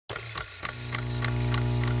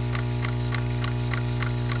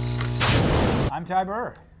I'm Ty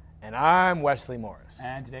Burr. And I'm Wesley Morris.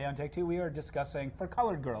 And today on Take Two, we are discussing For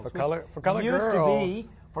Colored Girls. For Colored Girls. Used to be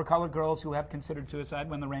For Colored Girls Who Have Considered Suicide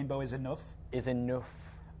When the Rainbow Is Enough. Is enough.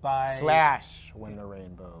 By... / When the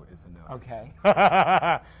Rainbow Is Enough. Okay.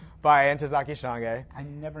 By Ntozake Shange. I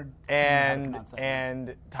never...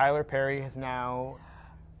 And Tyler Perry has now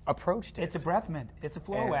approached it. It's a breath mint. It's a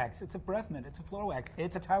floor wax. It's a breath mint. It's a floor wax.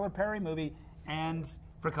 It's a Tyler Perry movie and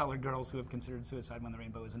For Colored Girls Who Have Considered Suicide When the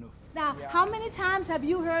Rainbow Is Enough. Now, how many times have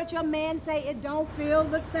you heard your man say it don't feel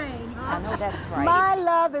the same? Huh? I know that's right. My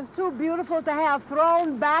love is too beautiful to have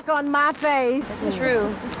thrown back on my face. It's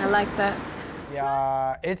true. I like that.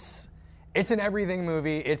 Yeah, it's an everything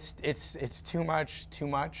movie. It's too much.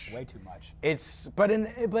 Way too much. But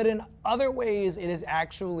in other ways, it is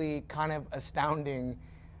actually kind of astounding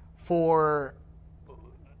for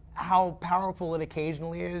how powerful it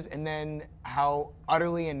occasionally is, and then how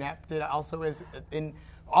utterly inept it also is,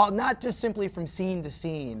 not just simply from scene to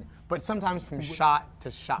scene, but sometimes from shot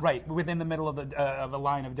to shot. Right, within the middle of a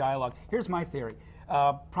line of dialogue. Here's my theory.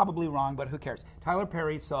 Probably wrong, but who cares? Tyler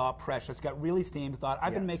Perry saw Precious, got really steamed, thought,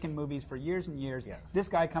 I've been making movies for years and years. Yes. This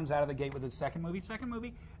guy comes out of the gate with his second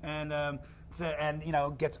movie, and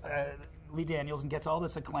gets Lee Daniels and gets all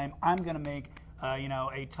this acclaim. I'm going to make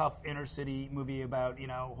a tough inner city movie about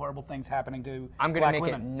horrible things happening to I'm going black to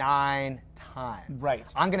make women. it 9 times. Right.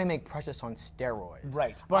 I'm going to make Precious on steroids.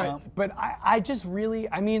 Right. But I just really,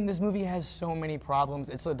 this movie has so many problems.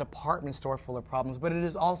 It's a department store full of problems, but it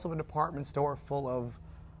is also a department store full of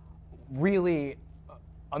really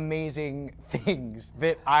amazing things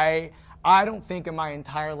that I don't think in my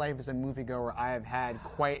entire life as a moviegoer I have had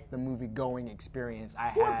quite the movie-going experience I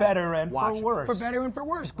had. For better and for worse. For better and for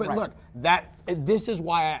worse. But Right. look, this is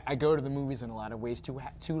why I go to the movies in a lot of ways, to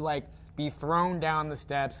like be thrown down the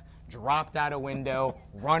steps, dropped out a window,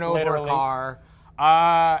 run over Literally. a car,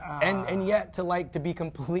 and yet to be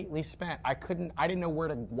completely spent. I didn't know where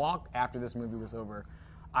to walk after this movie was over.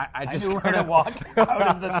 I just knew where to walk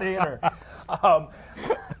out of the theater.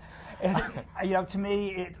 To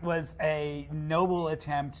me, it was a noble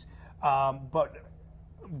attempt, but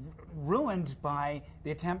ruined by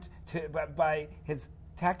the attempt by his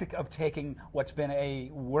tactic of taking what's been a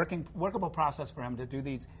workable process for him to do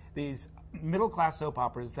these middle-class soap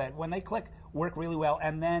operas that, when they click, work really well,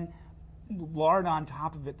 and then lard on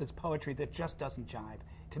top of it this poetry that just doesn't jive.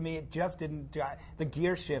 To me, it just didn't jive. The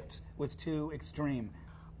gear shift was too extreme.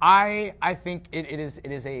 I think it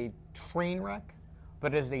is a train wreck,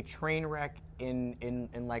 but it is a train wreck in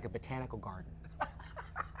like a botanical garden.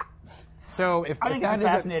 So I think it's a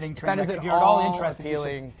fascinating train wreck. If you're at all interested,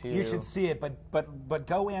 you should see it. But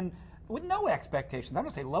go in with no expectations. I'm going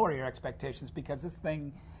to say lower your expectations, because this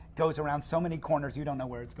thing goes around so many corners you don't know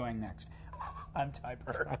where it's going next. I'm Ty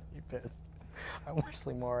Burr. I'm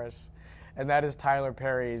Wesley Morris, and that is Tyler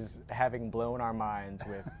Perry's having blown our minds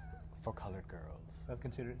with For Colored Girls. I've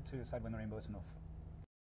considered Suicide When the Rainbow Is Enough.